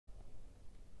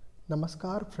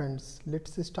Namaskar friends,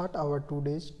 let's start our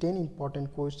today's 10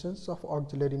 important questions of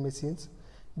auxiliary machines.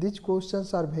 These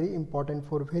questions are very important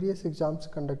for various exams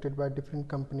conducted by different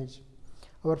companies.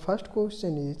 Our first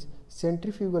question is,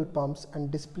 centrifugal pumps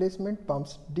and displacement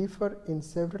pumps differ in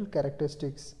several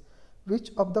characteristics.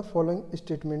 Which of the following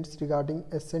statements regarding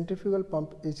a centrifugal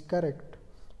pump is correct?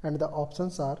 And the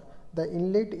options are, the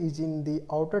inlet is in the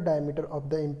outer diameter of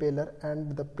the impeller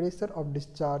and the pressure of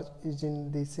discharge is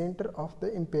in the center of the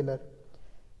impeller.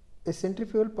 A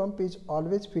centrifugal pump is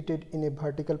always fitted in a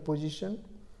vertical position.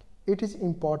 It is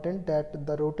important that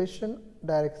the rotation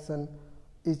direction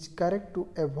is correct to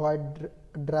avoid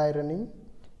dry running.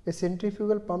 A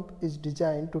centrifugal pump is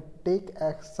designed to take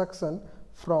a suction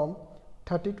from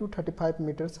 30 to 35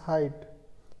 meters height,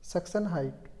 suction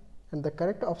height. And the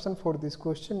correct option for this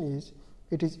question is,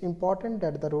 it is important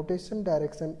that the rotation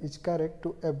direction is correct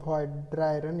to avoid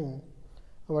dry running.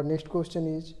 Our next question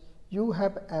is, you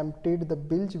have emptied the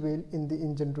bilge well in the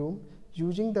engine room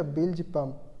using the bilge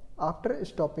pump. After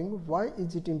stopping, why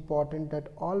is it important that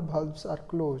all valves are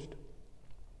closed?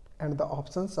 And the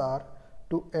options are,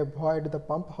 to avoid the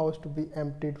pump house to be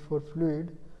emptied for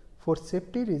fluid, for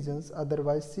safety reasons,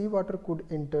 otherwise seawater could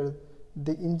enter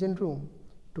the engine room,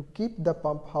 to keep the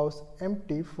pump house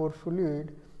empty for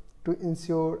fluid, to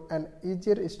ensure an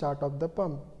easier start of the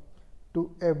pump,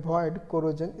 to avoid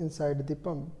corrosion inside the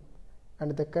pump.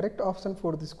 And the correct option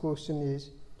for this question is,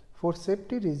 for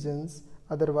safety reasons,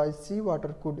 otherwise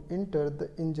seawater could enter the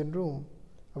engine room.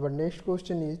 Our next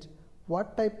question is,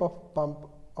 what type of pump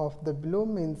of the below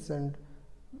mentioned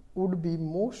would be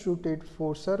most suited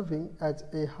for serving as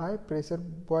a high pressure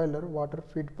boiler water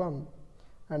feed pump?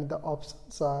 And the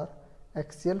options are,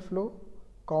 axial flow,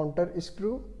 counter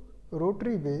screw,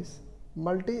 rotary base,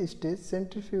 multi-stage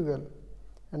centrifugal.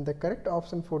 And the correct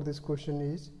option for this question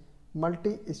is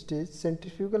multi-stage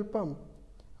centrifugal pump.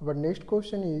 Our next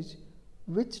question is,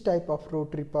 which type of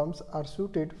rotary pumps are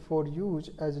suited for use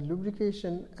as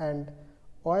lubrication and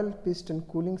oil piston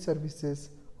cooling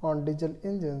services on diesel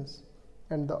engines?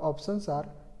 And the options are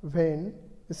vane,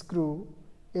 screw,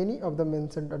 any of the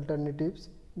mentioned alternatives,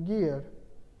 gear.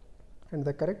 And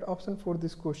the correct option for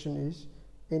this question is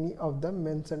any of the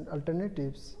mentioned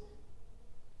alternatives.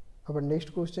 Our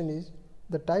next question is,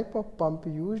 the type of pump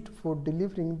used for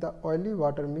delivering the oily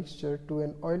water mixture to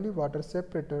an oily water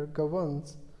separator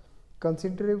governs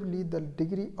considerably the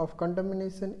degree of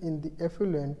contamination in the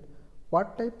effluent.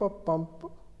 What type of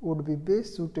pump would be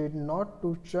best suited not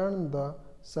to churn the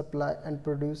supply and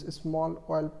produce small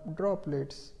oil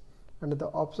droplets? And the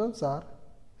options are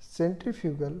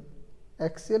centrifugal,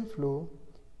 axial flow,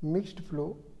 mixed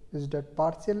flow, is that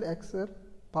partial axial,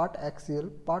 part axial,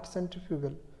 part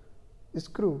centrifugal,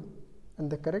 screw. And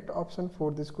the correct option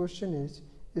for this question is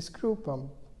screw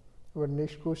pump. Our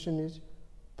next question is,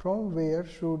 from where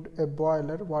should a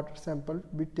boiler water sample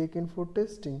be taken for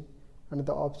testing? And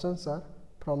the options are,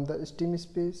 from the steam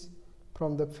space,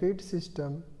 from the feed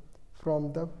system,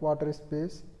 from the water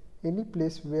space, any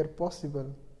place where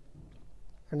possible.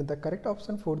 And the correct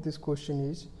option for this question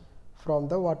is from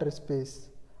the water space.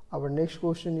 Our next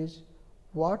question is,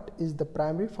 what is the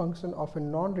primary function of a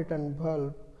non-return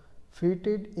valve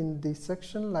fitted in the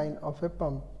suction line of a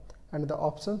pump? And the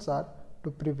options are,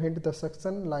 to prevent the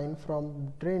suction line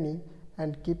from draining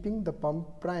and keeping the pump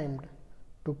primed,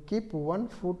 to keep 1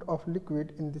 foot of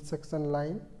liquid in the suction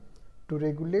line, to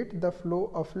regulate the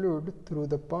flow of fluid through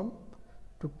the pump,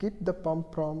 to keep the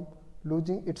pump from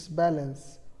losing its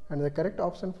balance. And the correct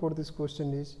option for this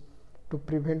question is, to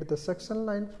prevent the suction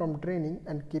line from draining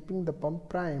and keeping the pump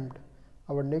primed.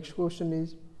 Our next question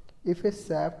is, if a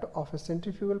shaft of a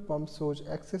centrifugal pump shows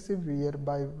excessive wear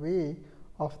by way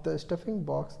of the stuffing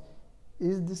box,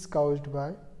 is this caused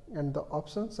by? And the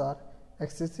options are,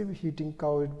 excessive heating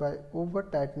caused by over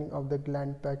tightening of the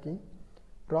gland packing,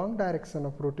 wrong direction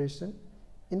of rotation,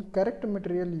 incorrect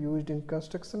material used in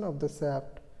construction of the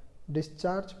shaft,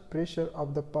 discharge pressure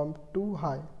of the pump too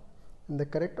high. And the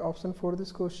correct option for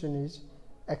this question is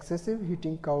excessive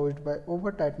heating caused by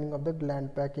over tightening of the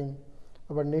gland packing.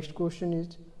 Our next question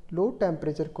is, low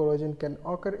temperature corrosion can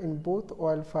occur in both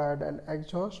oil fired and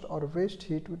exhaust or waste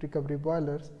heat recovery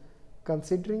boilers.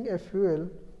 Considering a fuel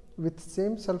with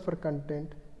same sulfur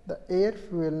content, the air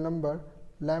fuel number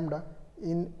lambda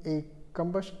in a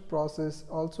combustion process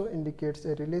also indicates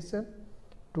a relation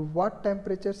to what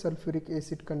temperature sulfuric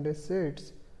acid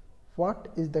condensates. What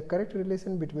is the correct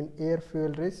relation between air fuel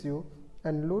ratio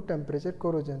and low temperature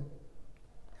corrosion?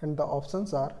 And the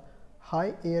options are,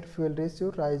 high air fuel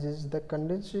ratio raises the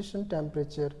condensation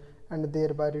temperature and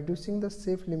thereby reducing the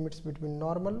safe limits between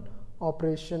normal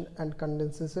operation and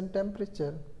condensation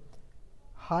temperature.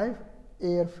 High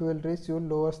air-fuel ratio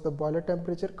lowers the boiler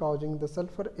temperature, causing the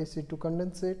sulfur acid to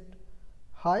condensate.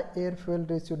 High air-fuel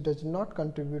ratio does not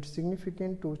contribute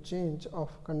significant to change of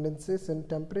condensation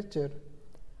temperature.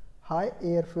 High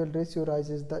air-fuel ratio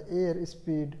raises the air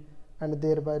speed and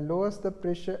thereby lowers the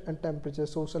pressure and temperature,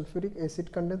 so sulfuric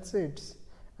acid condensates.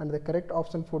 And the correct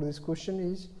option for this question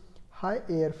is high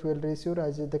air-fuel ratio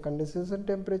raises the condensation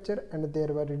temperature and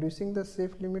thereby reducing the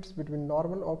safe limits between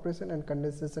normal operation and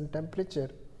condensation temperature.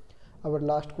 Our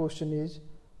last question is,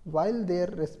 while their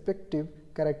respective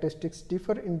characteristics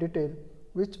differ in detail,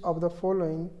 which of the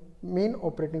following main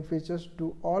operating features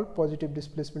do all positive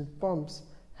displacement pumps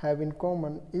have in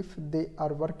common if they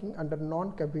are working under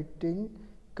non-cavitating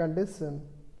condition?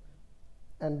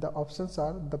 And the options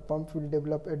are: the pump will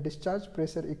develop a discharge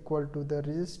pressure equal to the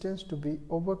resistance to be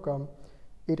overcome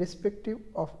irrespective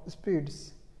of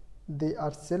speeds. They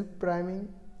are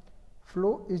self-priming.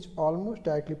 Flow is almost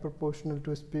directly proportional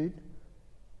to speed.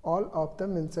 All of the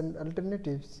mentioned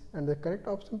alternatives. And the correct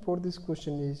option for this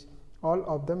question is all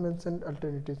of the mentioned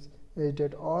alternatives, is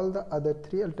that all the other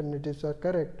three alternatives are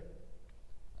correct.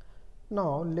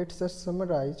 Now let's just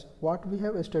summarize what we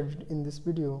have studied in this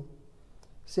video.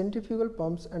 Centrifugal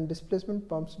pumps and displacement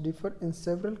pumps differ in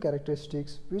several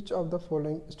characteristics. Which of the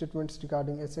following statements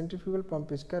regarding a centrifugal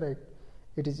pump is correct?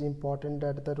 It is important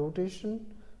that the rotation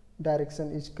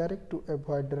direction is correct to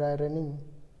avoid dry running.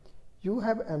 You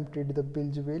have emptied the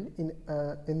bilge well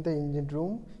in the engine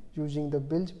room using the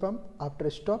bilge pump after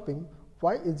stopping.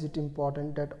 Why is it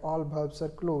important that all valves are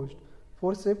closed?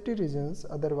 For safety reasons,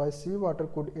 otherwise seawater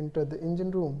could enter the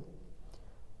engine room.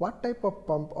 What type of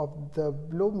pump of the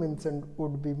below mentioned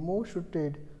would be more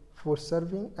suited for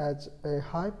serving as a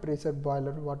high pressure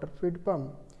boiler water feed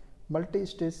pump?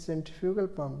 Multi-stage centrifugal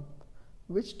pump.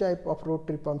 Which type of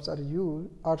rotary pumps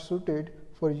are suited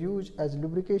for use as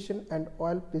lubrication and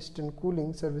oil piston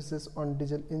cooling services on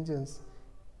diesel engines?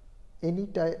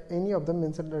 Any of the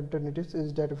mentioned alternatives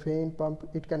is that vane pump.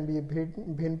 It can be a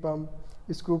vane pump,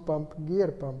 screw pump, gear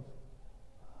pump.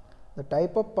 The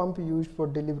type of pump used for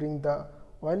delivering the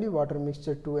oily water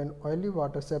mixture to an oily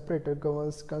water separator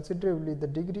governs considerably the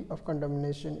degree of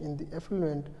contamination in the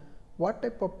effluent. What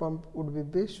type of pump would be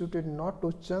best suited not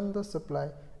to churn the supply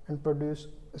and produce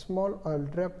small oil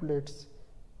droplets?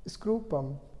 Screw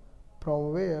pump.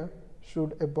 From where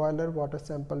should a boiler water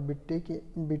sample be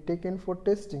taken for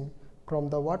testing? From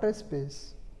the water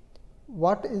space.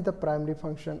 What is the primary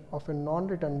function of a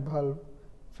non-return valve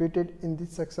fitted in the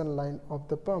suction line of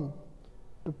the pump?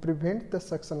 To prevent the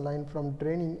suction line from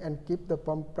draining and keep the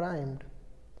pump primed.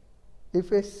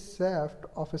 If a shaft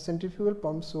of a centrifugal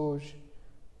pump shows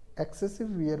excessive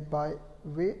wear by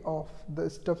way of the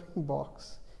stuffing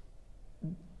box,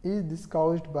 is this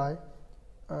caused by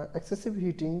excessive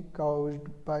heating caused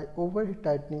by over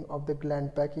tightening of the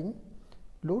gland packing?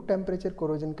 Low temperature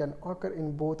corrosion can occur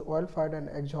in both oil-fired and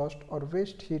exhaust or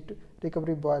waste heat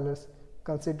recovery boilers.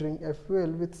 Considering a fuel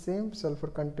with same sulfur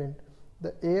content,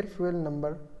 the air-fuel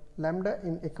number lambda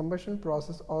in a combustion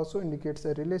process also indicates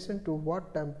a relation to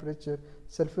what temperature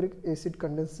sulfuric acid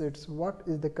condensates. What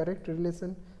is the correct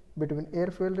relation between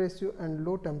air-fuel ratio and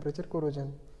low temperature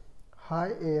corrosion?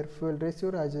 High air-fuel ratio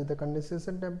raises the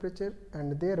condensation temperature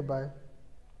and thereby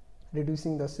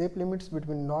reducing the safe limits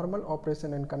between normal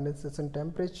operation and condensation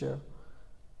temperature.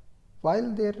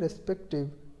 While their respective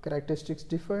characteristics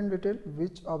differ in detail,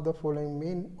 which of the following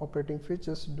main operating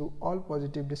features do all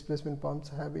positive displacement pumps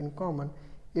have in common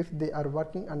if they are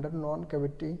working under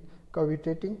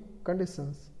non-cavitating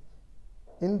conditions?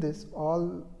 In this,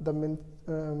 all the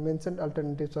mentioned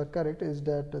alternatives are correct, is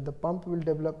that the pump will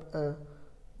develop a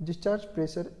discharge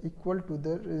pressure equal to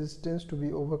the resistance to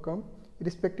be overcome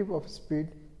irrespective of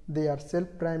speed. They are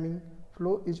self-priming.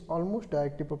 Flow is almost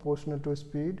directly proportional to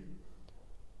speed.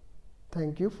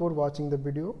 Thank you for watching the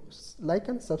video. Like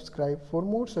and subscribe for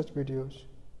more such videos.